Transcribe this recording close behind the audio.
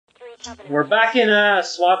We're back in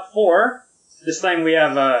SWAT 4. This time we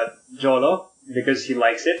have Jolo, because he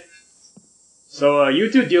likes it. So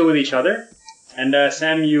you two deal with each other. And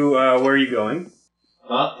Sam, you, where are you going?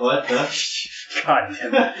 Huh? What? Huh? God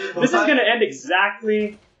damn it. This is gonna end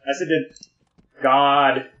exactly as it did.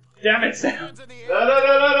 God damn it, Sam.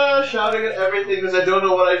 No, shouting at everything because I don't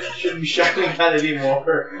know what I should be shouting at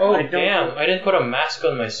anymore. Oh, damn. I didn't put a mask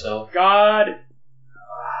on myself. God.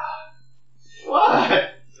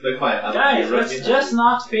 What? Look, fine. Guys, let's just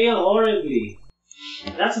not fail horribly.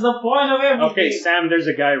 That's the point of everything. Okay, Sam, there's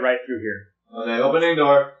a guy right through here. Okay, opening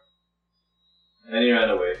door. And he ran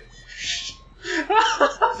away.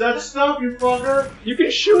 Set stop, you fucker! You can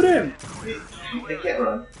shoot him! I can't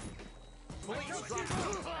run.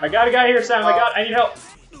 I got a guy here, Sam. I need help.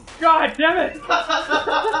 God damn it!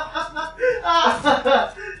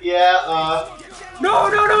 Yeah, No!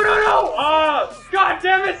 God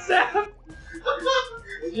damn it, Sam!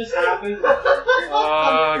 It just happened.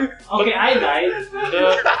 Okay, I died.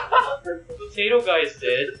 The potato guy's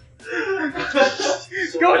dead.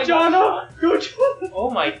 Go, Jono! Go, Jono!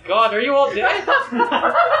 Oh my god, are you all dead?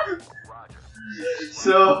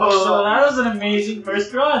 So that was an amazing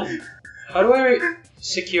first run. How do I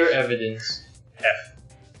secure evidence? F.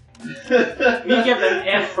 We get an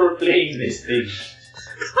F for playing this thing.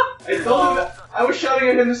 I told him, I was shouting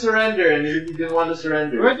at him to surrender and he didn't want to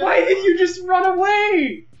surrender. Why did you just run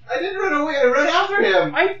away? I didn't run away, I ran after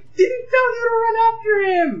him! I didn't tell you to run after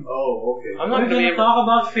him! Oh, okay. I'm not We're gonna talk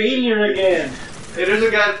about failure again. Hey, there's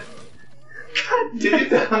a guy. Did you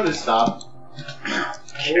tell him to stop?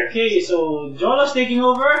 Okay, so Jola's taking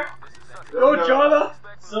over. Go, Jono!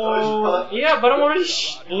 So Yeah, but I'm already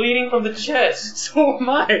bleeding from the chest. So am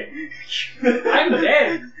I. I'm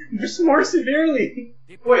dead. Just more severely.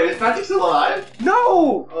 Wait, is Patrick still alive?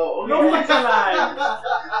 No! Oh, okay. No one's alive.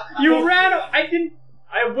 You ran.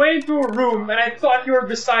 I went into a room and I thought you were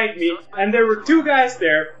beside me, and there were two guys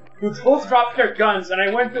there who both dropped their guns, and I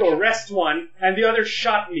went to arrest one, and the other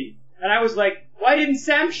shot me. And I was like, why didn't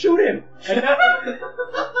Sam shoot him? And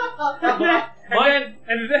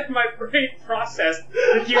then my brain processed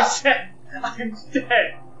that you said I'm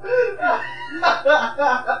dead.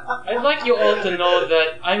 I'd like you all to know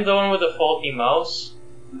that I'm the one with the faulty mouse.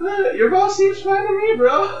 Your boss seems fine to me,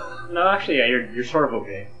 bro. No, actually, yeah, you're sort of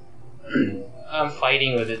okay. I'm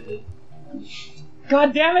fighting with it.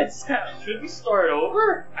 God damn it, Sam! Should we start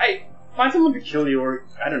over? Find someone to kill you, or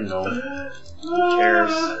I don't know. Who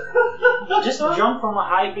cares? Just jump from a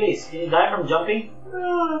high place. Can you die from jumping?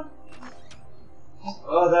 Oh,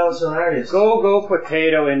 that was hilarious.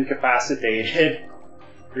 Gogopotato incapacitated.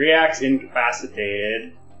 Reacts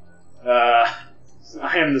incapacitated. I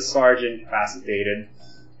am the sergeant incapacitated.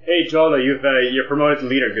 Hey Jolo, you're promoted to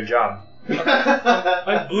leader. Good job.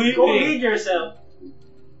 I'm bleeding. Go lead yourself.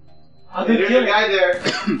 How did There's you a guy there.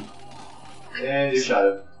 And you shot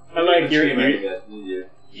him. I like your.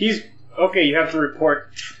 He's okay. You have to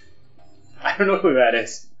report. I don't know who that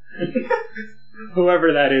is.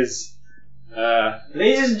 Whoever that is.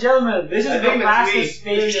 Ladies and gentlemen, this is I the think that's fastest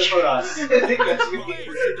me. failure for us. I think that's me.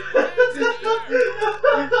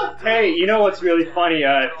 Hey, you know what's really funny?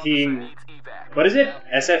 Team. What is it?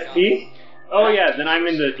 SFP? Oh yeah. Then I'm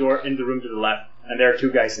in the room to the left, and there are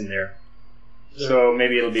two guys in there. So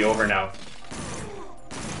maybe it'll be over now.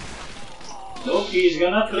 Nope, he's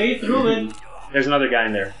gonna play through it. There's another guy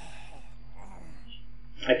in there.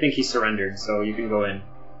 I think he surrendered, so you can go in.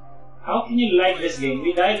 How can you like this game?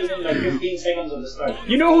 We died within like 15 seconds of the start.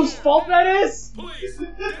 You know whose fault that is?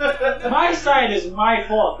 My side is my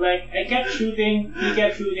fault. Like, I kept shooting, he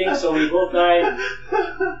kept shooting, so we both died.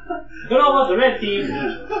 Don't know about the red team.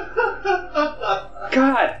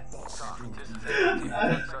 God.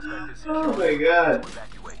 Oh my god.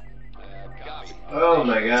 Oh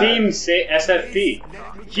my god. Team say SFP.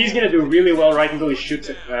 He's gonna do really well right until he shoots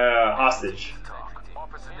a hostage.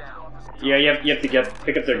 Yeah, you have to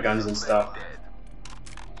pick up their guns and stuff.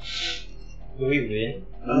 Do we win?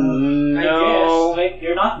 No. I guess. Like,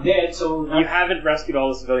 you're not dead, so... You haven't rescued all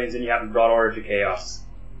the civilians and you haven't brought order to chaos.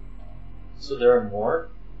 So there are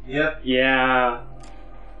more? Yep. Yeah.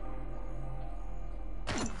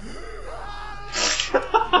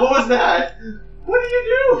 What was that? What did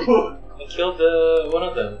you do? I killed one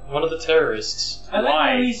of the terrorists. I like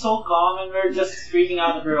how he's so calm and we're just freaking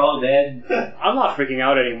out that we're all dead. I'm not freaking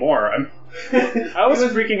out anymore. I was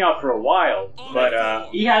freaking out for a while, but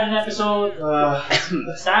He had an episode.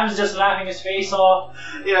 Sam's just laughing his face off.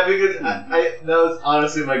 Yeah, because I that was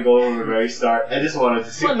honestly my goal from the very start. I just wanted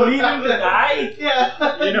to see What, what leave him happened. to die?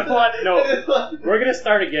 Yeah. you know what? No, we're gonna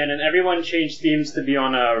start again, and everyone changed themes to be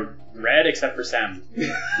on a red except for Sam.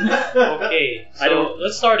 Okay, so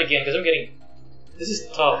let's start again because I'm getting. This is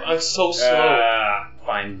tough. I'm so slow.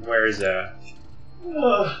 Fine. Where is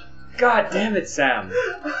God damn it, Sam.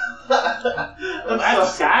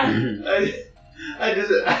 That's sad.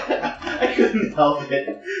 I couldn't help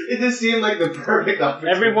it. It just seemed like the perfect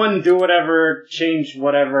opportunity. Everyone do whatever, change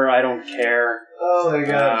whatever, I don't care. Oh my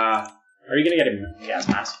god. Are you gonna get a gas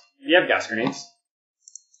mask? You have gas grenades.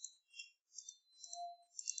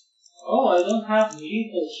 Oh, I don't have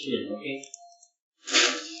lethal shit, okay.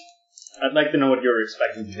 I'd like to know what you were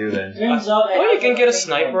expecting to do then. Turns out I Oh, you have can get a nothing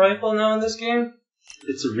sniper more. rifle now in this game?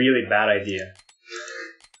 It's a really bad idea.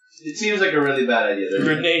 It seems like a really bad idea.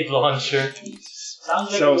 Grenade launcher.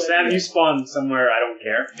 Sounds like So, a good Sam, idea. you spawn somewhere I don't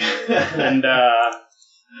care. And,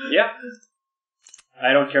 yeah.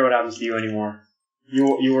 I don't care what happens to you anymore.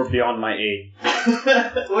 You were beyond my aid. Wait,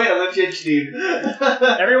 I'm gonna change team.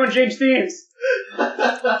 Everyone change themes! Do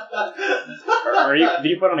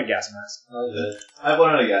you put on a gas mask? I put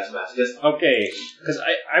on a gas mask. Just Okay, because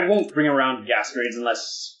I won't bring around gas grenades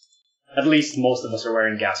unless at least most of us are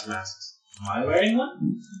wearing gas masks. Am I wearing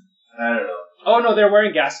one? I don't know. Oh no, they're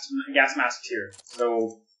wearing gas masks here.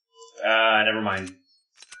 So, never mind.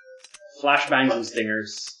 Flashbangs and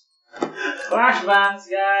stingers. Flashbangs,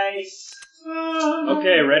 guys.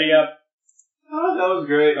 Okay, ready up. Oh, that was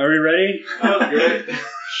great. Are we ready? That was great.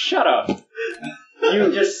 Shut up.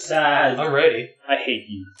 You just sad. I'm ready. I hate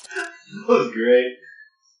you. That was great.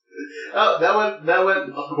 Oh, that went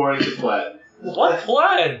according to plan. What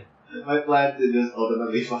plan? My plan to just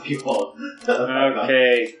ultimately fucking fall.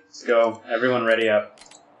 Okay, let's go. Everyone ready up.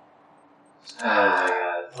 Oh my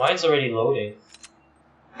god. Mine's already loading.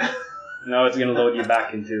 No, it's gonna load you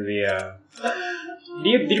back into the,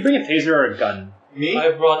 Did you bring a taser or a gun? Me?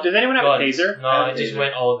 I brought Does anyone have guns. a taser? No, I have I a just taser.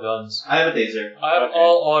 went all guns. I have a taser. I have Okay.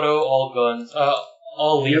 all auto, all guns.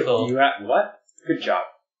 All lethal. You have what? Good job.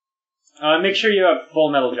 Make sure you have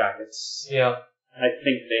full metal jackets. Yeah. I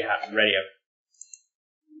think they have ready up.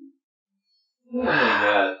 Oh my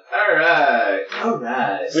god. Alright.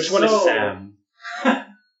 Alright. Which one is Sam?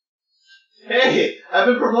 Hey! I've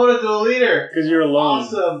been promoted to a leader! Because you're alone.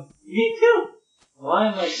 Awesome! Me too. Why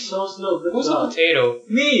am I so slow? Good Who's job. a potato?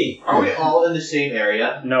 Me. Are we all in the same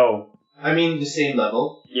area? No. I mean, the same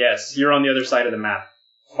level? Yes, you're on the other side of the map.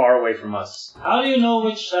 Far away from us. How do you know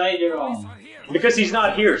which side you're on? Because he's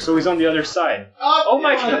not here, so he's on the other side. Oh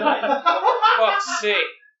my god! Fuck's sake.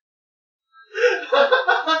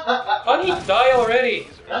 How did he die already?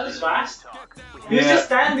 That was fast. He was Yeah. just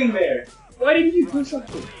standing there. Why didn't you do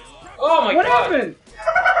something? Oh my What god. happened?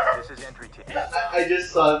 I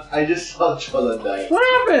just saw Chola die.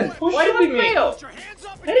 What happened? Who Why did shot we me? fail?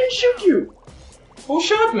 I didn't shoot you. Who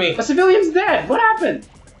shot me? A civilian's dead. What happened?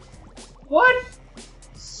 What?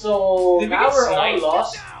 So Did we now get we're all sniped?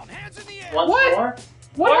 lost. Once What? more.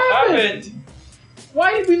 What happened?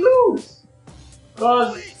 Why did we lose?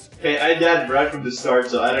 Cause Okay, I died right from the start,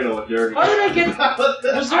 so I don't know what you're. How did I get?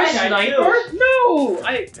 Was there a I died sniper? No!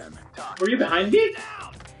 Were you behind me?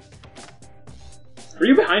 Were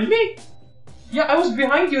you behind me? Yeah, I was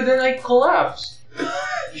behind you, then I collapsed.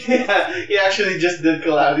 Yeah, he actually just did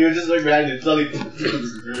collapse. He was just like behind you,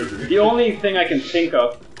 suddenly. The only thing I can think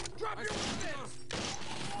of.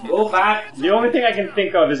 go back The only thing I can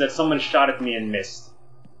think of is that someone shot at me and missed.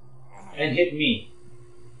 and hit me.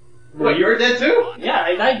 What, you were dead too? Yeah,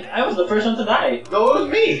 I died. I was the first one to die. No, it was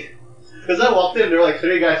me. Because I walked in, there were like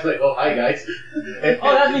 3 guys like, oh, hi guys.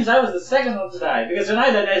 Oh, that means I was the second one to die. Because when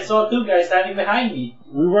I died, I saw 2 guys standing behind me.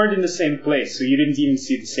 We weren't in the same place, so you didn't even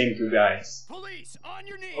see the same 2 guys.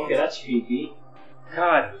 Okay, that's creepy.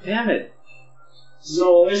 God damn it.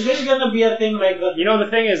 So is this gonna be a thing like the? You know, the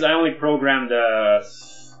thing is, I only programmed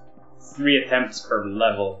 3 attempts per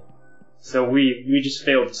level. So we just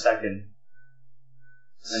failed the second.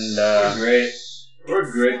 And, We're great.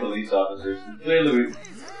 We're great police officers. Clearly, we.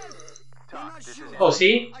 Oh,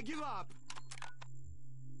 see? Did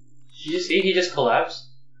you see? He just collapsed.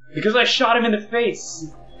 because I shot him in the face.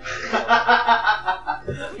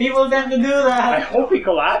 People tend to do I that. hope he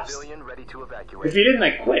collapsed. If he didn't,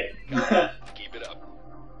 I quit. Keep it up.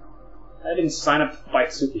 I didn't sign up to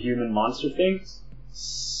fight superhuman monster things.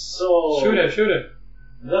 So Shoot him, shoot him.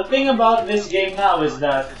 the thing about this game now is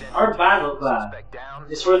that our battle plan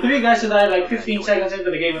is for 3 guys to die like 15 seconds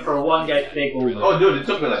into the game and for 1 guy to take over. Oh, dude, it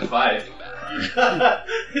took me like 5.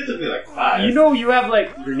 It took me like 5. You know you have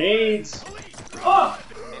like grenades. Oh!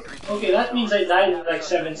 Okay, that means I died in like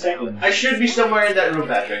 7 seconds. I should be somewhere in that room,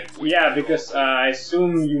 Patrick. Yeah, because I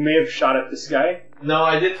assume you may have shot at this guy. No,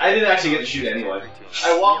 I didn't actually get to shoot anyone.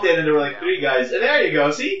 I walked in and there were like 3 guys, and there you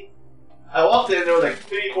go, see? I walked in and there were like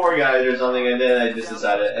 3, 4 guys or something, and then I just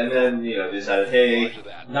decided, hey,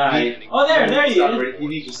 Nice. Oh, there you are. you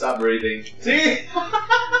need to stop breathing. See?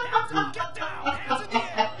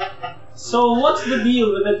 So what's the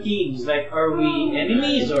deal with the teams? Like, are we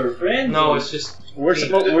enemies or friends? No, it's just we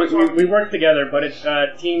work together, but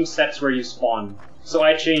it's team sets where you spawn. So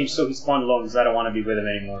I changed so he spawned alone because I don't want to be with him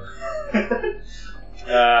anymore.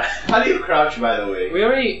 How do you crouch, by the way? we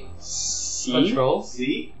already C? control.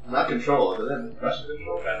 See? Not control, but then crouch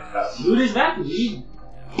control kind of crouch. Dude, is that weed?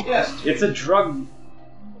 Yes. It's a drug.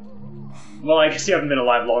 Well, I guess you haven't been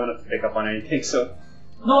alive long enough to pick up on anything, so.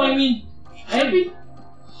 No, I mean,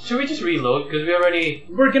 Should we just reload? Because we already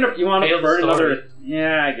You want to Failed burn story. another.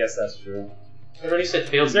 Yeah, I guess that's true. said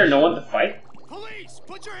failed. Is there no one to fight?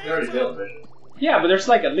 You already failed mission. Yeah, but there's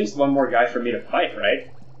like at least one more guy for me to fight, right?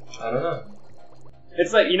 I don't know.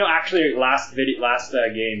 It's like, actually last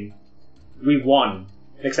game, we won.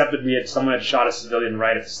 Except that someone had shot a civilian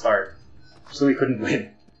right at the start. So we couldn't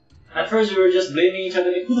win. at first we were just blaming each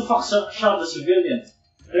other, like, who the fuck shot the civilian?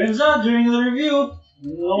 Turns out, during the review,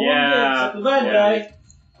 no one did, except the bad guy.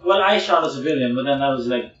 Well, I shot a civilian, but then I was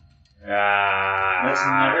like, let's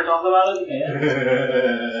never talk about it again.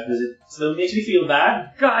 Because it still makes me feel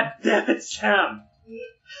bad. God damn it, Sam!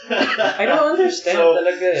 I don't understand.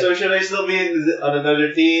 So should I still be on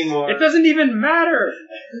another team, or? It doesn't even matter!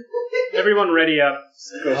 Everyone ready up.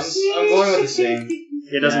 Go. I'm going with the same.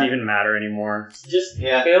 It doesn't even matter anymore. Just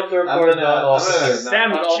Failed to report Sam,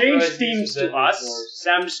 not change authorized teams use of to deadly us. force.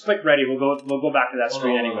 Sam, just click ready. We'll go back to that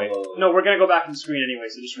screen anyway. No, we're gonna go back to the screen anyway,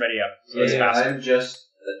 so just ready up. So it's faster. I'm just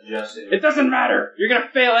adjusting. It doesn't matter! You're gonna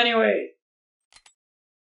fail anyway!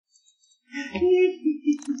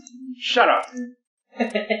 Shut up.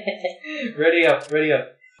 Ready up.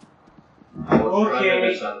 Okay.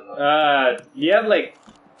 You have like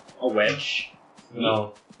a wedge?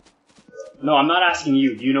 No. No, I'm not asking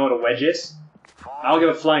you. Do you know what a wedge is? I don't give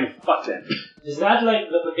a flying fuck then. Is that like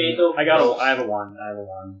the potato? I have a wand.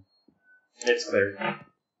 It's clear.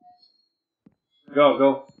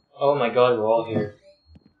 Go. Oh my god, we're all here.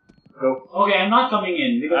 Go. Okay, I'm not coming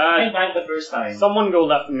in because I died the first time. Someone go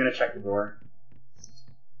left. I'm gonna check the door.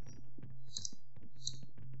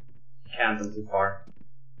 Can't come too far.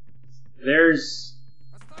 There's...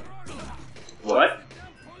 What?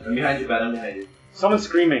 I'm behind you, Ben. I'm behind you. Someone's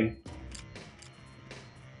screaming.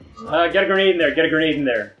 Get a grenade in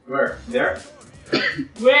there. Where? There?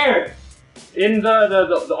 Where? In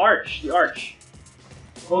the arch. The arch.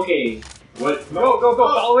 Okay. What? Go.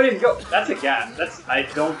 Follow it in. Go. That's a gas. I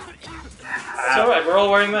don't... It's alright, we're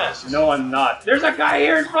all wearing masks. No, I'm not. There's a guy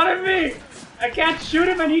here in front of me! I can't shoot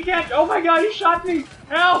him and he can't... Oh my god, he shot me!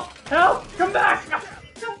 Help! Come back!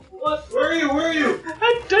 What? Where are you?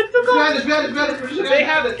 I took off... Behind us. They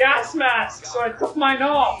have gas masks, so I took mine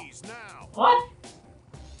off. What?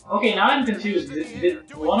 Okay, now I'm confused.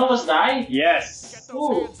 Did one of us die? Yes.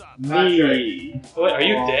 Who? Me. Wait, are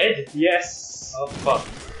you dead? Yes. Oh fuck.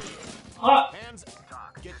 Ah!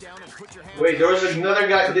 Wait, there was another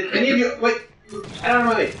guy. Did any of you... Wait. I don't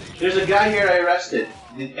know. Wait. There's a guy here I arrested.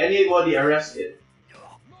 Did anybody arrest him?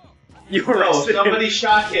 You No, arrested somebody him.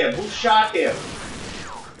 shot him. Who shot him?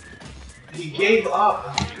 He gave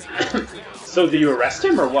up. So did you arrest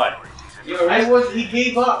him or what? He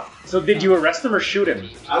gave up. So did you arrest him or shoot him?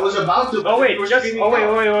 I was about to. Oh wait, but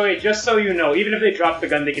wait. Just so you know, even if they drop the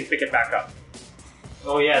gun, they can pick it back up.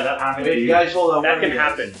 Oh yeah, that happened. Wait, guys, hold on. That where can are you guys?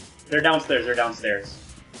 happen. They're downstairs.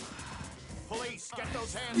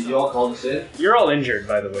 Did you all call us in? You're all injured,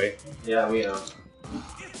 by the way. Yeah, we know.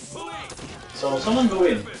 So someone go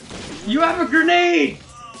in. You have a grenade!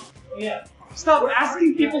 Oh yeah. Stop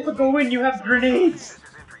asking people to go in. You have grenades.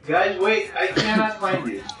 Guys, wait. I cannot find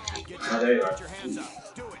you. Oh, there you are.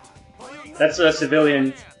 That's a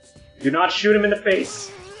civilian. Do not shoot him in the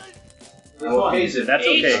face. Okay, so That's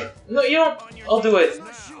okay. No, you don't. I'll do it.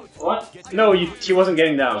 What? No, he wasn't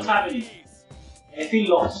getting down. What's happening? I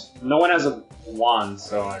feel lost. No one has a wand,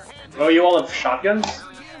 so... Oh, you all have shotguns?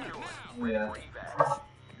 Yeah.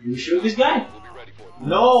 You shoot this guy?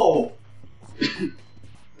 No!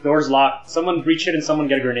 Door's locked. Someone breach it and someone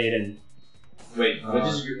get a grenade in. Wait,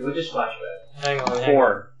 what is flashback? Hang on.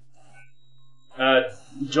 4.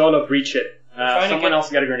 Jolo, breach it. trying to Someone get- else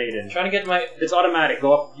get a grenade in. Trying to get my. It's automatic.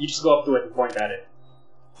 Go up. You just go up to it and point at it.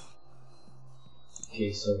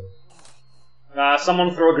 Okay, so...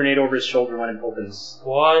 Someone throw a grenade over his shoulder when it opens.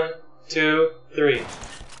 1, 2, 3.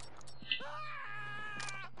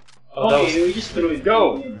 Oh, that was... we just threw it.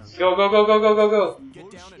 Go! Go, go, go, go, go, go, go.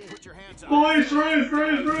 Boys, race!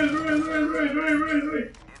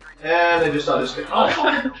 And I just saw this thing.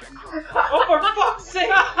 Oh, Oh, for fuck's sake!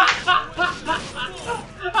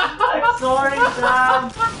 I'm sorry,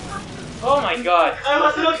 Sam. Oh my god. I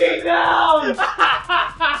was looking down.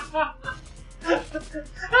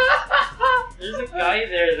 There's a guy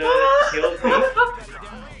there though that killed me.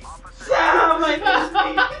 Sam, I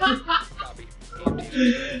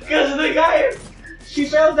because the guy, she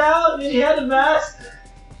fell down and he had a mask.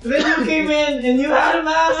 Then you came in and you had a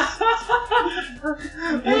mask.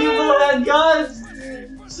 And you both had guns.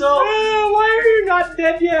 So Why are you not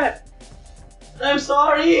dead yet? I'm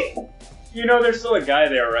sorry. You know there's still a guy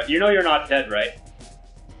there, right? You know you're not dead, right?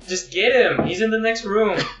 Just get him. He's in the next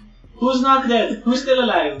room. Who's not dead? Who's still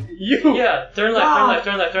alive? You! Yeah, turn left, turn left,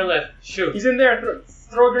 turn left, turn left. Shoot. He's in there.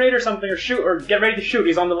 Throw a grenade or something, or shoot, or get ready to shoot.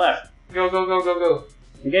 He's on the left. Go, go, go, go, go.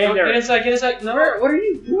 Get in Go, there. get inside, get inside. No. What are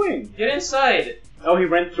you doing? Get inside. Oh, he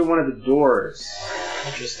ran through one of the doors.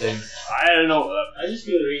 Interesting. I don't know. I just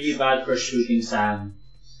feel really bad for shooting Sam.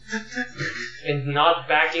 And not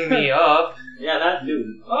backing me up. Yeah, that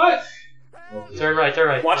dude. What? Okay. Turn right, turn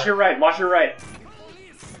right. Watch your right. Watch your right.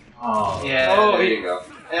 Oh. Yeah. oh, there you go.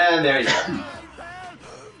 And there you go.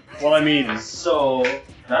 Well, I mean, So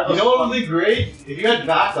that You was know what fun. would be great? If you had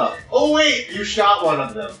backup. Oh wait, you shot one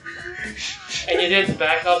of them. And you didn't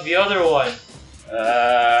back up the other one.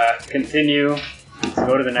 continue. Let's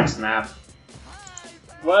go to the next map.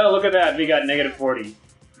 Well, look at that. We got negative 40.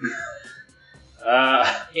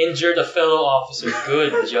 Injured a fellow officer.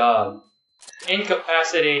 Good job.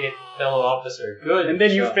 Incapacitated fellow officer. Good And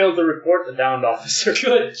then you job. failed to report the downed officer.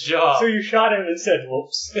 Good job. So you shot him and said,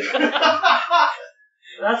 whoops.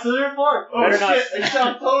 That's the report. Oh Better not- shit, I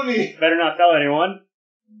shot Tony! Better not tell anyone.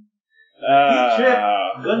 He tripped.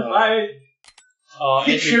 Gun fired.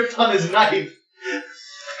 He tripped on his knife.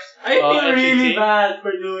 I feel really NTT. bad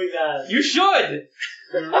for doing that. You should.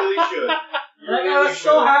 You really should. Like I was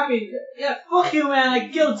so happy. Yeah, fuck you, man. I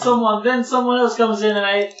killed someone. Then someone else comes in, and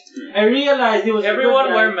I realized it was Everyone a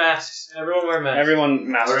good wear guy. masks. Everyone wear masks. Everyone I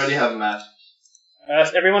masked. already have a match.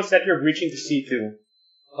 Everyone said you're breaching to C2.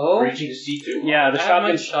 Oh. Reaching to C2. Yeah, the I have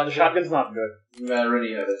my shotgun's not good. I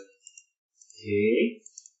already have it. Okay.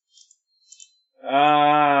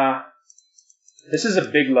 This is a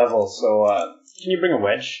big level, so, can you bring a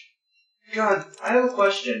wedge? God, I have a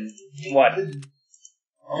question. What?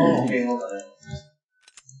 Oh, okay, hold on.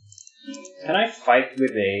 Can I fight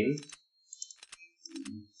with a...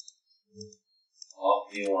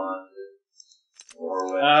 Opti-wand.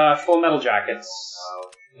 Or what? Full metal jackets.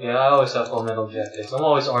 Yeah, I always have full metal jackets. I'm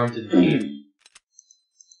always armed to the teeth.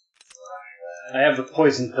 I have the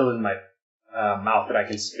poison pill in my mouth that I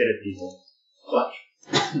can spit at people. Clutch.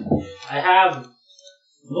 I have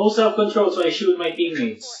no self-control, so I shoot my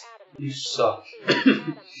teammates. You suck.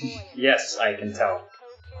 Yes, I can tell.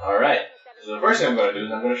 Alright. So the first thing I'm gonna do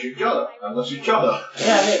is I'm gonna shoot Jolo. I'm gonna shoot Jolo.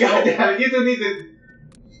 Yeah, God damn it, you two need to...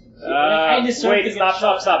 I deserve to Wait, get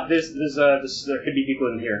stop. There could be people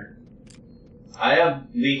in here. I have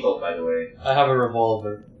lethal, by the way. I have a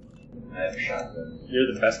revolver. I have a shotgun.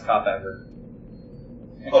 You're the best cop ever.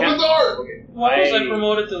 Open the door! Okay. Why was I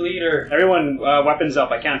promoted to leader? Everyone, weapons up.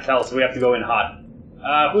 I can't tell, so we have to go in hot.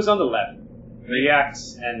 Who's on the left?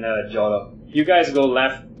 Reax and Jolo. You guys go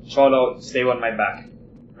left. Cholo, stay on my back.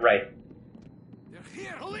 Right.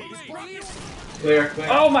 Clear.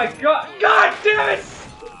 Oh my god! God damn it!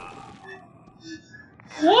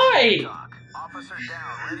 Why?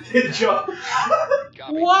 Good job.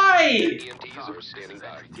 Why?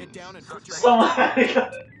 Someone,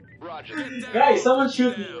 guys, someone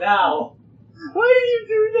shoot me now. Why did you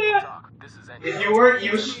do that? If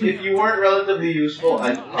you weren't relatively useful,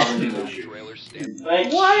 I probably would shoot.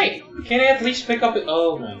 Like, Why? Can I at least pick up it?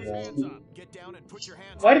 Oh my god.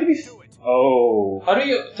 Why did we... Oh. How do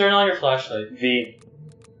you turn on your flashlight? V.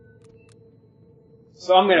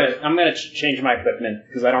 So I'm gonna change my equipment,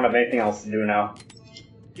 because I don't have anything else to do now.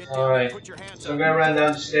 Alright. So I'm gonna run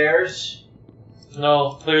down the stairs.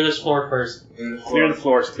 No, clear this floor first. Clear the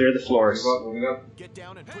floors, clear the floors. Moving up.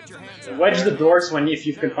 Wedge the doors if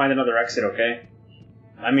you can find another exit, okay?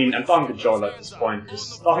 I mean, I'm talking to Joel at this point,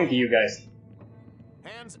 just talking to you guys.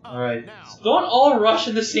 Alright. Don't all rush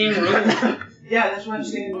in the same room. Yeah, that's why I'm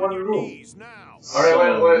staying in one room.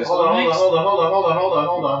 Alright, wait, hold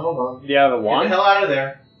on. Do you have a Get the wand? hell out of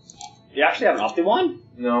there. Do you actually have an Opti wand?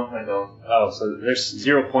 No, I don't. Oh, so there's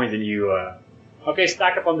 0 point in you, Okay,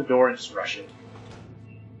 stack up on the door and just rush it.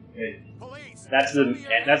 Okay. That's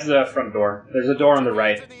the front door. There's a door on the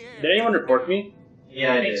right. Did anyone report me?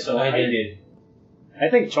 Yeah, I did. So I I did. did. I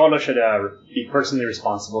think Cholo should be personally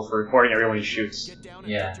responsible for recording everyone he shoots.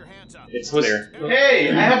 Yeah. It's Was- clear. Hey,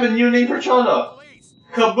 I have a new name for Cholo.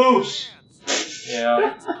 Caboose.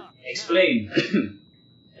 Yeah. Explain.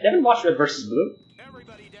 You haven't watched Red vs. Blue?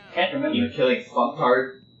 Can't remember. You killing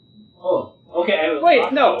fucktard. Oh, okay. I will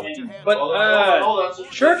Wait, no. But, Hold on.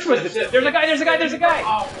 Church was the... There's a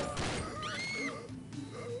guy!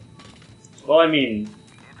 Well, I mean...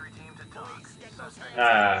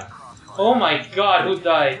 Oh my god, who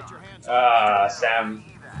died? Sam.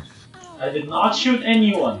 I did not shoot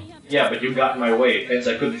anyone. Yeah, but you got in my way, hence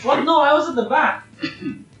I couldn't What? shoot. No, I was at the back.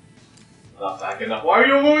 Not back enough. Why are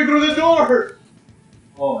you going through the door?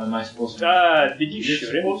 Oh, am I supposed to? Did you You're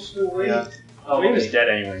shoot him? supposed to wait. Yeah. Oh, he was dead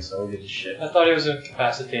anyway, so who gives a shit. I thought he was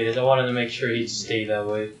incapacitated. I wanted to make sure he'd stay that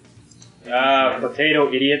way.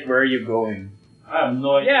 Potato idiot, where are you going? I have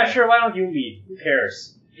no idea. Yeah, sure, why don't you lead? Who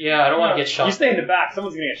cares? Yeah, I don't want to get shot. You stay in the back,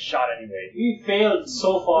 someone's gonna get shot anyway. We failed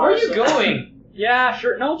so far. Where are you so- going? Yeah,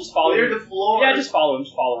 sure, no, just follow Clear him. the floor. Yeah, just follow him,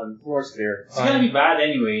 Floor's clear. It's gonna be bad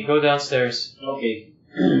anyway. Go downstairs. Okay.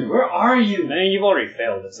 Where are you? I mean, you've already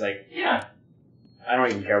failed, it's like, Yeah. I don't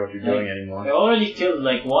even care what you're doing I anymore. already killed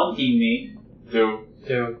like one teammate. Two.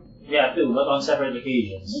 Dude. Yeah, two, but on separate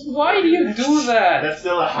occasions. Why do you do that? That's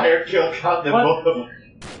still a higher kill count than What? both of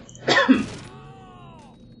them.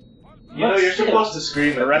 You know, But you're still. supposed to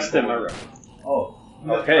scream at Arrest him. people. Oh.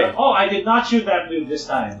 Okay. Oh, I did not shoot that dude this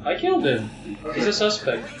time. I killed him. He's a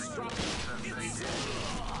suspect.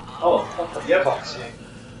 Oh. Yep.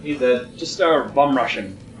 He's dead. Just bum rush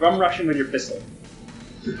him. Bum rush him with your pistol.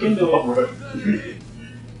 You can do it.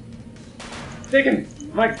 Take him!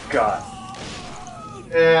 My god.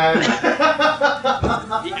 And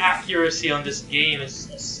The accuracy on this game is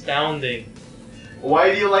astounding.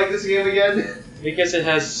 why do you like this game again? Because it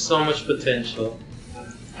has so much potential.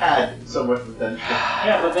 Had so much potential.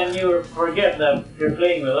 Yeah, but then you forget that you're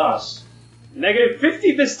playing with us. Negative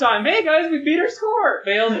 50 this time. Hey guys, we beat our score!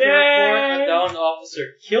 Failed to Yay! report a downed officer.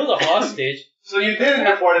 Killed a hostage. So you didn't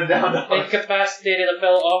report it down. Incapacitated a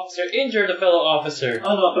fellow officer. Injured a fellow officer.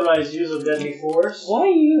 Unauthorized use of deadly force. Why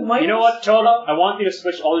you? You know what, Cholo? I want you to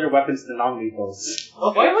switch all your weapons to non-lethals.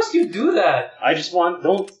 Why must you do that? I just want...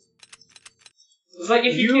 Don't... It's like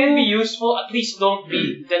if you can't be useful, at least don't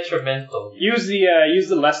be detrimental. Use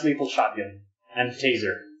the less lethal shotgun and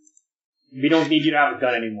taser. We don't need you to have a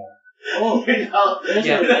gun anymore. Oh,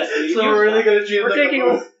 Yeah. So we're really gonna treat it We're like taking a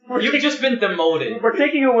away, movie. You've just been demoted. we're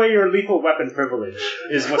taking away your lethal weapon privilege,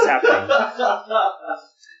 is what's happening.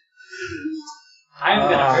 I'm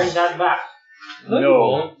gonna earn that back. No, you No.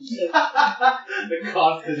 won't. The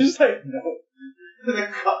confidence. Just like, no.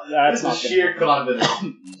 That's This not is sheer confidence.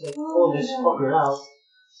 Pull this fucker out.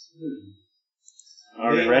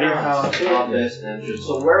 Are we ready? Warehouse, office, entrance.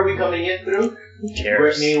 So where are we coming in through? Who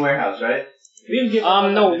cares? Main warehouse, right? We'll give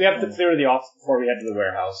No, we have to clear the office before we head to the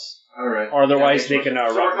warehouse. Alright. Or otherwise they can,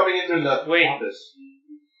 So we're run. coming in through the Wait. office.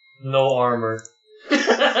 No armor.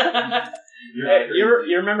 Hey,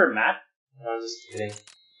 you remember Matt? I'm just kidding.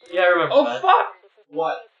 Yeah, I remember Oh, that. fuck!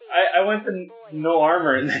 What? I went to no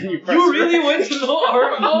armor and then you pressed You really went to no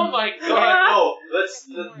armor? Oh my god. Alright, no. Let's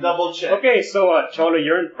double check. Okay, so, Cholo,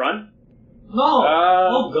 you're in front? No!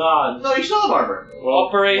 Oh god. No, you still have armor. Well,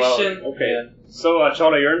 Operation. well, okay. So,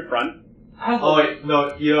 Cholo, you're in front. Oh wait,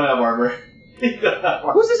 no, you don't have armor. You don't have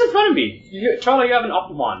armor. Who's this in front of me? Cholo, you have an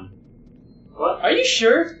Optimon. What? Are you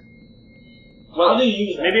sure? How do you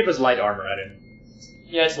use that? Maybe it was light armor, I didn't.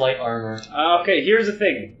 Yeah, it's light armor. Okay, here's the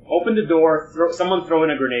thing. Open the door, someone throw in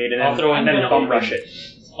a grenade, and I'll throw in then a bum grenade. rush it.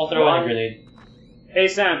 I'll throw in a grenade. Hey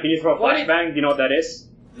Sam, can you throw a What? flashbang? Do you know what that is?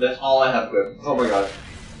 That's all I have equipped. Oh my god.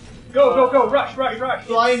 Go, go, go! Rush, rush, rush!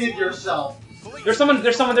 Blinded yourself. There's someone,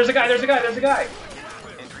 there's a guy, there's a guy!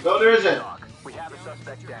 No, there isn't.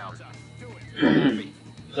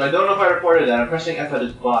 So I don't know if I reported that. I'm pressing F at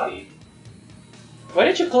his body. Why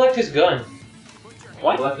did you collect his gun?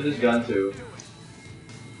 What? Left with his gun too.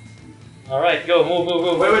 Alright, go,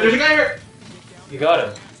 move. Wait, there's a guy here! You got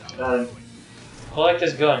him. Got him. Collect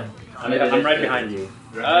his gun. I'm right behind you.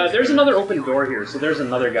 There's another open door here, so there's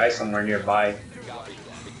another guy somewhere nearby.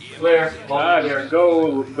 Where?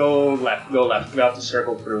 Go left. We have to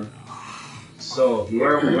circle through. So,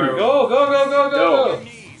 where? Go.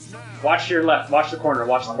 Watch your left. Watch the corner.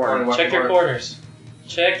 Check your corners.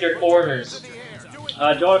 Check your corners.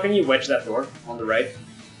 Joel, can you wedge that door on the right?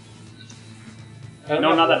 No,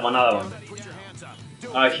 not that one.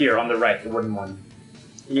 Here on the right, the wooden one.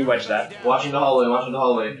 Can you wedge that? Watching the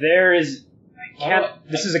hallway. There is. I can't.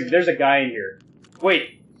 There's a guy in here.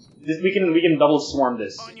 Wait. We can double swarm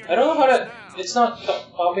this. I don't know how to. It's not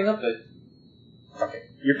popping up it. Okay.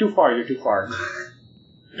 You're too far.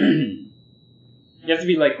 You have to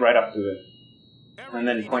be like right up to it, and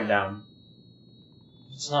then point down.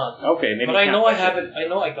 It's not. Okay, maybe. But I know I haven't. I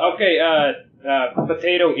know I got. Okay,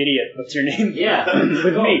 potato idiot. What's your name? Yeah.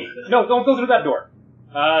 With me. No, don't go through that door.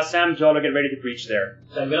 Sam Jollo, get ready to breach there.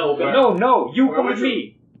 So I'm gonna open it. No, you Where come would with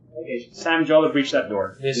me. Okay. Sam Jollo, breach that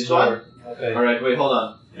door. This one? door. Okay. Alright, wait, hold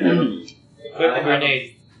on. Equip the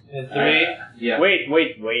grenade. In 3. Yeah. Wait.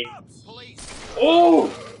 Oh!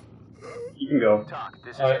 You can go.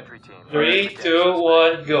 Alright. 3, 2,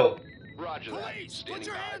 1, go.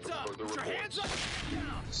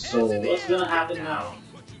 So what's gonna happen now?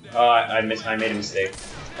 I made a mistake.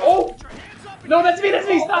 Oh! No, that's me!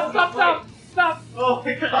 Stop! Oh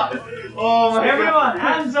my god! Oh my Everyone,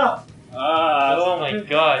 hands up! Oh my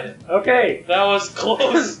god. Okay. That was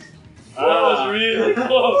close. That was really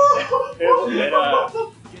close.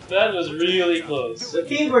 That was really close. The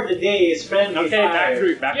theme for today is friendly Okay,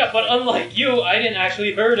 fire. back. Yeah, but unlike you, I didn't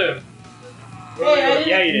actually hurt him. Hey, I didn't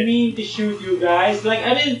Yeah, you did. mean to shoot you guys. Like,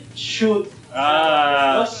 I didn't shoot.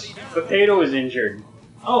 Potato is injured.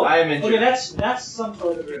 Oh, I am injured. okay, that's some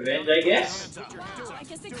sort of revenge, I guess.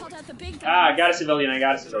 I got a civilian.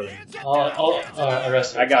 I'll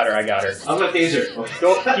arrest her. I got her. I'm gonna taser.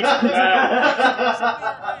 Go,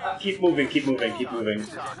 keep moving.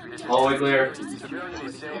 Hallway clear.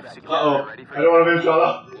 Uh-oh. I don't want to move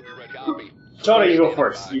Jollo. Jollo, you go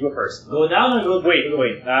first. Go down or go... Wait.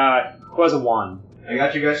 Who has a wand? I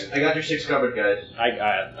got you guys. I got your 6 covered, guys.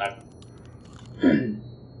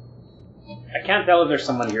 I can't tell if there's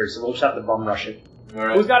someone here, so we'll just have to bum rush it.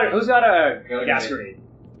 Alright. Who's got a Got a gas grenade.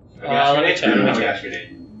 grenade? Let me check. I have a gas grenade.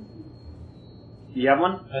 Do you have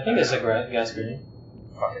one? I think it's a gas grenade.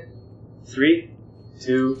 Fuck it. 3,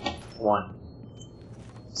 2, 1.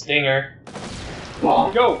 Stinger.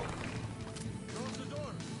 Go!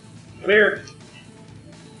 Clear.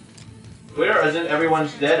 Clear as in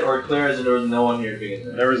everyone's dead, or clear as in there was no one here to begin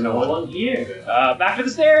with? There was no No one. one here. Back to the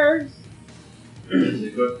stairs!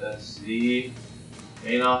 That's the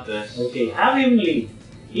main office. Okay, have him leave.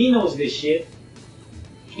 He knows this shit.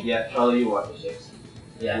 Yeah, Charlie, you walk the 6.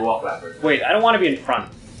 Yeah. You walk backwards. Wait, I don't want to be in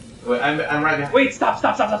front. Wait, I'm right behind. Wait, stop!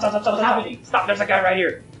 What's happening? Stop, there's a guy right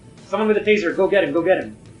here. Someone with a taser, go get him.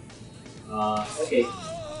 Okay.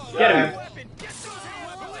 Get him.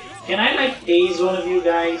 Can I, like, tase one of you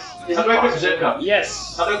guys? Is How it do I quick possible? zip cup?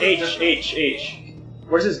 Yes. How do I H.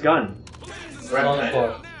 Where's his gun? Right On the behind.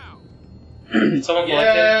 floor. Someone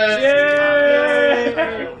collected.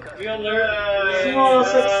 Yay! We alert. Small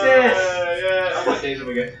success. Yeah, I'm gonna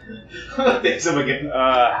tase him again.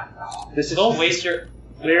 This is Don't waste your.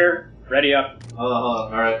 clear. Ready up Hold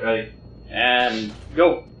on. Alright, ready. and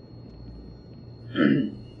go.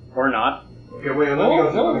 Or not. Okay, wait, let me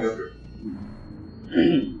go through.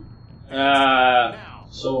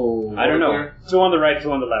 So... I don't know. Clear? 2 on the right,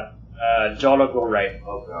 2 on the left. Jollo, go right.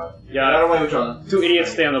 Oh god. Yeah. Get out of the way with Jollo. 2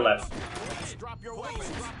 idiots stay on the left.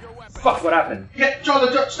 Fuck, what happened? Get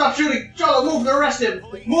Jollo, stop shooting! Jollo, move, arrest him!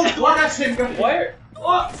 Move, arrest him! Where?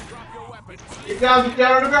 What? Get down on the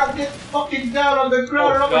ground, get fucking down on the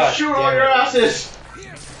ground, Oh, or I'm gonna God, shoot damn all your it. asses!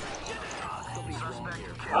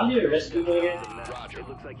 How do you arrest people again?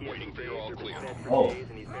 Oh.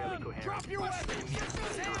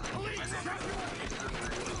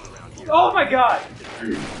 Oh my god!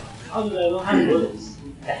 How do I don't have bullets?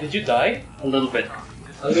 Did you die? A little bit.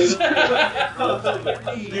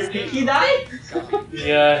 He died?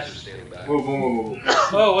 Yeah. Move.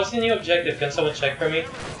 Oh, what's the new objective? Can someone check for me?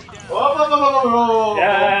 Oh.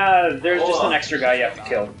 Yeah, there's Hold just on. an extra guy you have to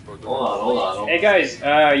kill. Hold on. Hey guys,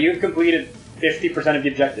 you've completed 50% of the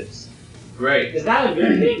objectives. Great. Is that a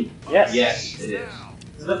good thing? Yes. Yes, it is.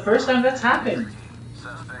 It's the first time that's happened.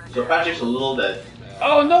 So Patrick's a little dead.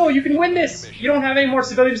 Oh no, you can win this! You don't have any more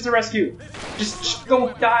civilians to rescue. Just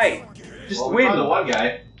don't die. Just Well, we found the win. one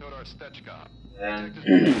guy. And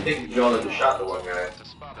I think Jollo just shot the one guy.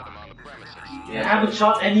 I haven't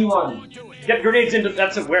shot anyone. Get grenades into.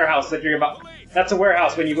 That's a warehouse that you're about. That's a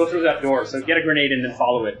warehouse when you go through that door. So get a grenade and then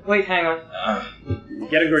follow it. Wait, hang on.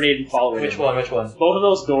 Get a grenade and follow it. Which one? Both of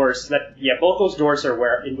those doors. Both those doors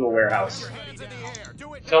are into a warehouse.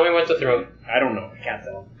 Tell me what to throw. I don't know. I can't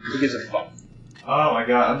tell. Who gives a fuck? Oh my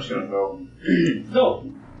god, I'm just gonna go.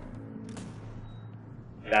 Go.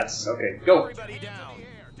 That's okay. Go.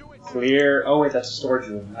 Clear. Oh wait, that's a storage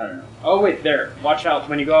room. I don't know. Oh wait, there. Watch out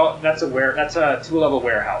when you go out. That's a 2-level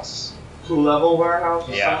warehouse. 2-level warehouse?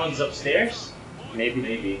 Yeah. Someone's upstairs?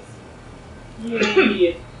 Maybe. You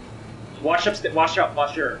idiot. Watch out.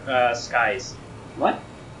 Watch your skies. What?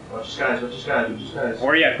 Watch the skies.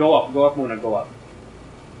 Or yeah, go up, Muna, go up.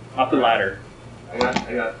 Up the ladder. I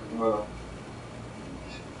got.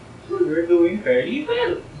 We're doing fairly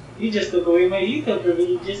well. You just took away my lethal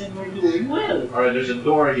privileges and we're doing well. Alright, there's a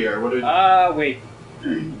door here. What do we do? Wait.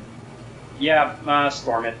 Yeah,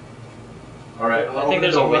 storm it. Alright, I think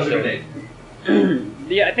there's a Where's the window. grenade?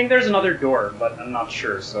 Yeah, I think there's another door, but I'm not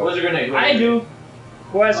sure. So Where's the grenade? I do.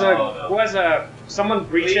 who has no. someone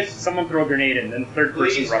breach it, Please. someone throw a grenade in, then third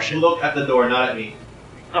person Please rush it. look at the door, not at me.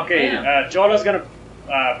 Okay, Damn. Jolo's gonna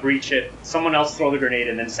breach it. Someone else throw the grenade,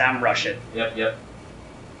 and then Sam rush it. Yep.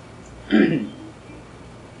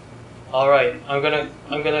 All right, I'm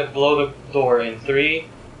gonna blow the door in 3,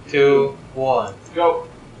 2, 1. Go.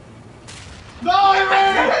 No, I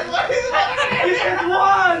ran! You said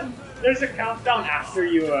one! There's a countdown after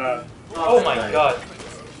you. Oh my god!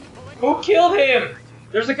 Who killed him?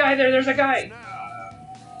 There's a guy there. There's a guy.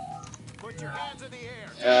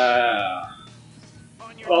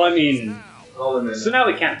 Well, I mean, Hold a minute. so now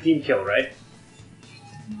we can't team kill, right?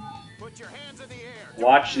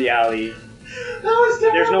 Watch the alley. That was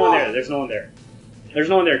terrible. There's no one there. There's no one there. There's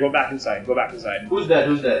no one there. Go back inside. Go back inside. Who's dead?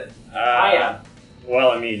 Who's dead? I am.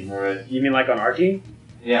 Well, I mean, Alright. you mean like on our team?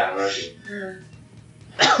 Yeah, right.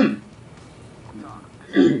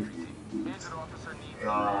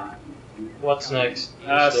 What's next?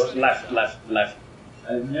 Left.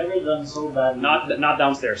 I've never done so bad. Not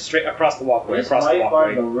downstairs. Straight across the walkway. It's Across the by far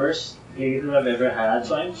walkway. the worst playthrough I've ever had,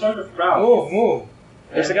 so I'm sort of proud. Move.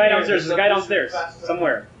 There's a guy downstairs. There's a guy downstairs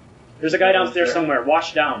somewhere. There's a guy downstairs somewhere.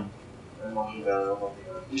 Watch down. I'm walking down.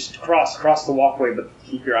 Just cross the walkway, but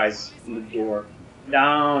keep your eyes on the door.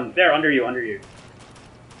 Down there, under you.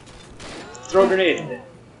 Throw a grenade.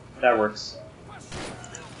 That works.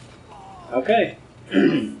 Okay.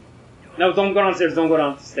 No, don't go downstairs. Don't go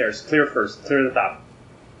downstairs. Clear first. Clear the top.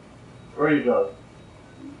 Where are you going?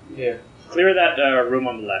 Here. Clear that room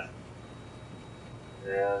on the left.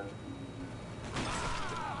 Yeah.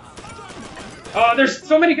 Oh, there's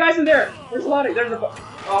so many guys in there. There's a lot of. There's a.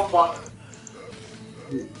 Oh fuck.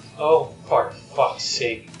 Oh, for fuck's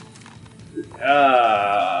sake.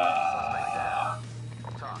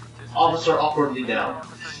 Officer awkwardly down.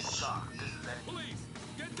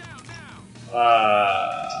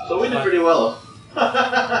 So we did pretty well.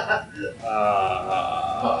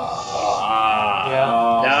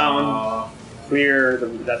 Down. Clear.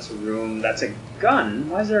 That's a room. That's a gun.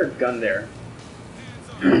 Why is there a gun there?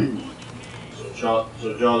 So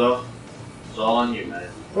Jolo, it's all on you, man.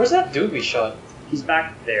 Where's that dude we shot? He's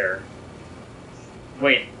back there.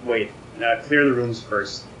 Wait. Clear the rooms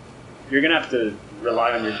first. You're gonna have to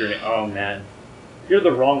rely on your grenade. Oh man, you're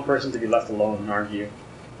the wrong person to be left alone, aren't you?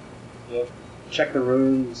 Yep. Check the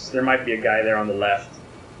rooms. There might be a guy there on the left.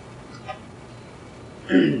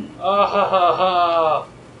 Ah ha ha ha!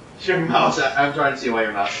 Your mouse. I'm trying to see why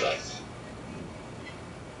your mouse sucks.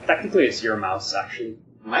 Technically, it's your mouse, actually.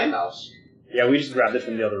 My mouse. Yeah, we just grabbed it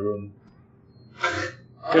from the other room.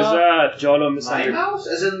 Because Jolo My misunderstood. mouse,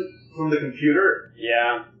 as in from the computer.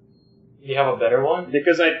 Yeah, You have a better one?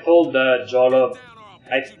 because I told Jolo,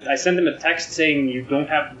 I sent him a text saying you don't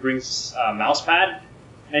have to bring mouse pad,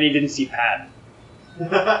 and he didn't see pad.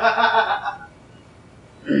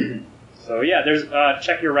 So yeah, there's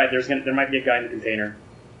check your right. There might be a guy in the container.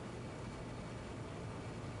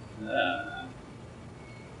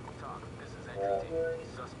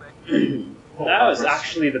 That was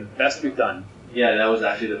actually the best we've done. Yeah, that was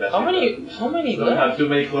actually the best. How many Don't have left? too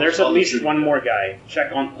many close There's at calls least to- one more guy.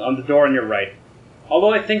 Check on the door on your right.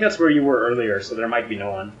 Although I think that's where you were earlier, so there might be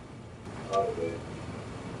no one. Probably.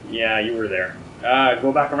 Yeah, you were there.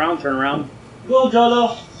 Go back around, turn around. Go,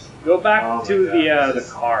 Jolo! Go back Oh my to God, the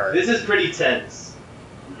car. This is pretty tense.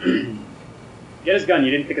 Get his gun.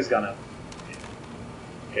 You didn't pick his gun up.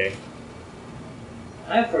 Okay.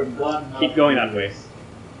 I forgot how Keep to going do that way. this.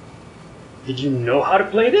 Did you know how to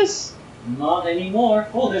play this? Not anymore.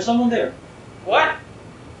 Oh, there's someone there. What?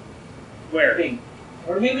 Where? Pink.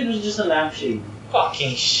 Or maybe it was just a lampshade.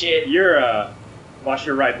 Fucking shit. You're watch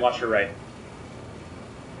your right. Watch your right.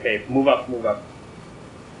 Okay, move up.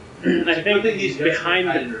 I think these guys behind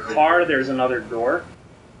are the hiding. car there's another door.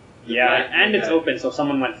 Yeah, Right, and it's okay. open, so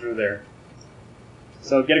someone went through there.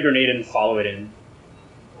 So get a grenade and follow it in.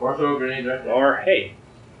 Or throw a grenade right there. Or hey,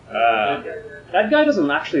 that guy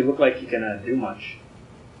doesn't actually look like he can do much.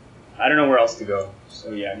 I don't know where else to go.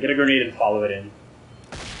 So yeah, get a grenade and follow it in.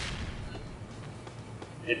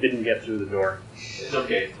 It didn't get through the door. It's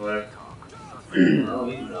okay. Whatever. No,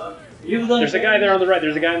 he's not. You've done There's a guy there on the right.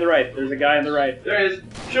 There's a guy on the right. There's a guy on the right. There he is.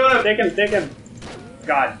 Shoot him. Take him.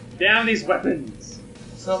 God damn these weapons.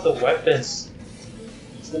 It's not the weapons.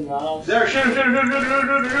 It's the mouse. There. Shoot him.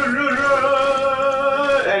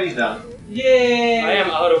 And he's down. Yay! I am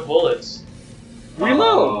out of bullets.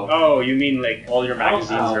 Reload. Oh! Oh, you mean like all your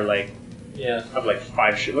magazines are like... Yeah. Have like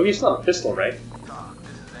 5 shit. Well, you still have a pistol, right?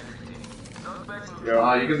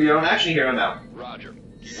 You can be your own action hero now. Roger.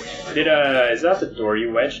 Is that the door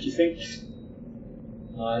you wedged, do you think?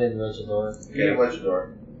 No, I didn't wedge the door. You didn't wedge the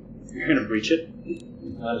door. You're gonna breach it?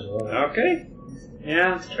 Might as well. Okay.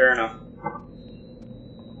 Yeah, fair enough.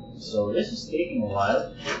 So this is taking a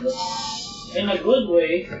while. But in a good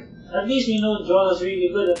way. At least we know Joel is really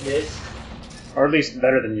good at this. Or at least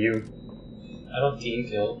better than you. I don't team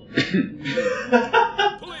kill.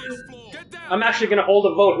 I'm actually gonna hold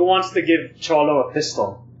a vote. Who wants to give Cholo a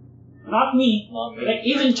pistol? Not me. Not me. Like,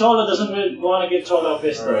 even Cholo doesn't really want to give Cholo a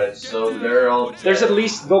pistol. Alright, so they're all... There's at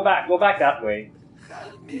least... Go back that way.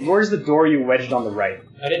 Where's the door you wedged on the right?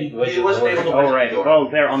 I didn't wedge He the wasn't door. able to- Oh, right. Oh,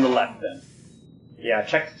 there on the left then. Yeah,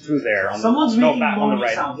 check through there. Someone's no, making back on the moaning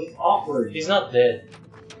right. sound. It's awkward. He's not dead.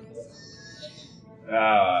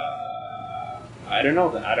 I don't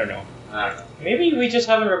know. I don't know. Maybe we just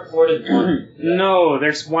haven't reported one. No,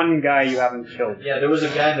 there's one guy you haven't killed. Yeah, there was a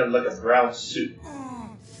guy in like a brown suit.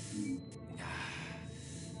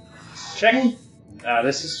 Check.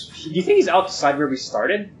 This is. Do you think he's outside where we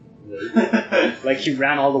started? Like he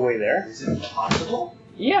ran all the way there? Is it possible?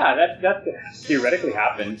 Yeah, that could theoretically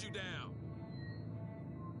happen.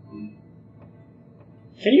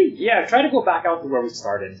 Can you? Yeah, try to go back out to where we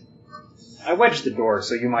started. I wedged the door,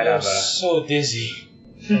 so you might I'm have a. so dizzy.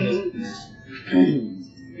 You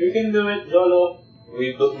can do it, Jolo.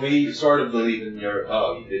 We sort of believe in your...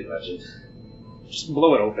 Oh, you did mention. Just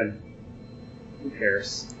blow it open. Who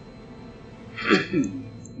cares?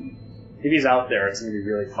 If he's out there, it's gonna be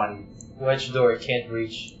really funny. Wedge door, can't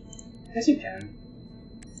reach. Yes, you can.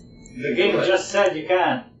 The game just said you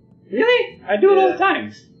can. Really? I do it all the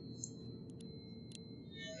time.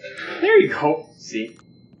 There you go. See?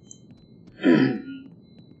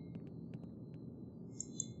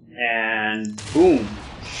 And boom.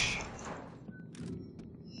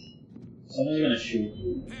 Someone's gonna shoot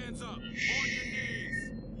you.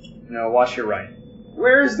 No, watch your right.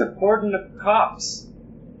 Where's the cordon of cops?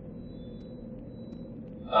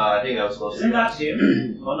 I think I was supposed to... Isn't that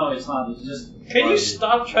him? Oh no, it's not. It's just... Can you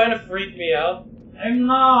stop trying to freak me out? I'm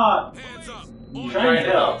not! I'm trying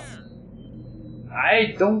to help.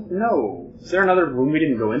 I don't know. Is there another room we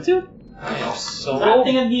didn't go into? So That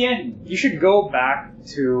thing at the end. You should go back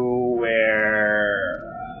to where...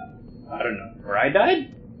 I don't know. Where I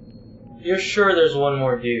died? you're sure there's one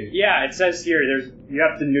more dude? Yeah, it says here, you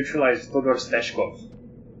have to neutralize Todor Steshkov.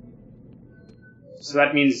 So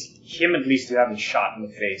that means him at least you haven't shot in the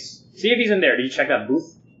face. See if he's in there. Did you check that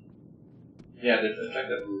booth? Yeah, check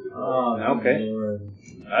that movie. Oh, Okay. Lord.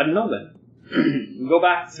 I don't know then. Go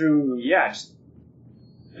back through,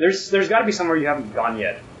 there's gotta be somewhere you haven't gone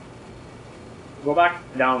yet. Go back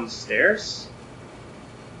downstairs.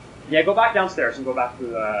 Yeah, go back downstairs and go back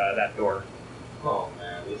through that door. Oh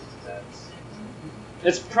man, this is tense.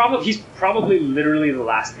 He's probably literally the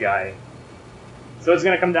last guy. So it's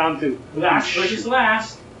gonna come down to Last versus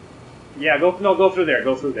last. Yeah, go through there.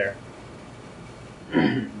 Go through there.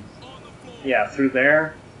 Yeah, through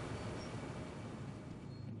there.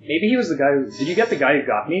 Maybe he was the guy who... Did you get the guy who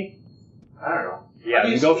got me? I don't know. Yeah,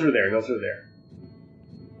 then go through there. Go through there.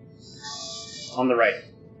 On the right.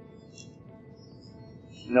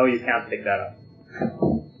 No, you can't pick that up.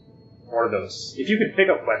 Or those. If you could pick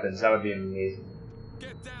up weapons, that would be amazing.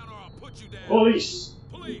 Get down or I'll put you down. Police.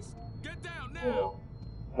 Police, get down now.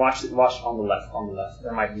 Watch on the left. On the left,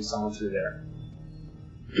 there might be someone through there.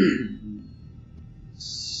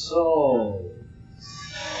 So...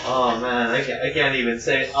 Oh man, I can't even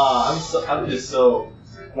say. I'm just so.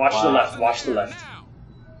 Watch Wow. the left. Watch the left.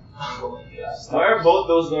 Oh my god. Why are both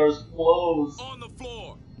those doors closed? On the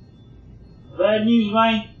floor. Bad news,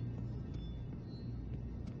 mine.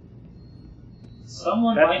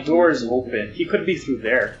 Someone That might door be- is open. He could be through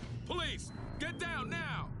there. Police, get down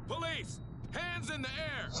now. Police, hands in the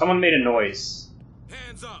air. Someone made a noise.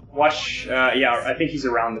 Hands up. Watch. Yeah, I think he's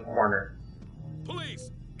around the corner. Police,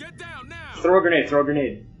 get down now. Throw a grenade. Throw a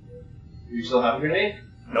grenade. You still have a grenade?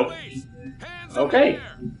 Nope. Police, hands Okay. in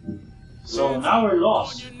the air. So now we're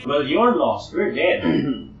lost. Well, you're lost. We're dead.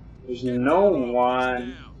 There's no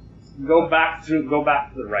one. Go back to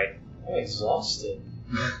the right. I'm exhausted.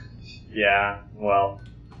 Yeah, well.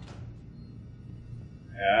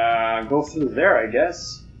 Go through there, I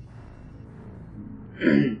guess.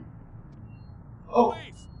 Oh.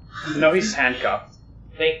 No, he's handcuffed.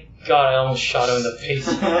 Thank God I almost shot him in the face.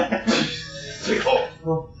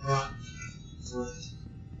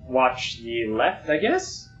 Watch the left, I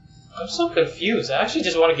guess. I'm so confused. I actually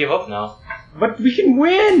just want to give up now. But we can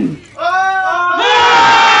win! Oh!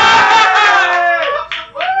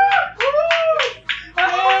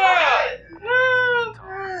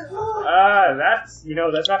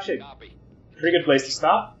 that's actually a pretty good place to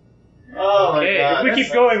stop. Oh my Okay. god. If we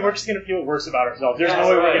keep going, we're just gonna feel worse about ourselves. There's no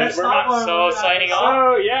way we're not. So signing off.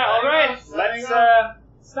 So yeah, all right. Let's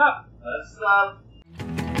stop. Let's stop.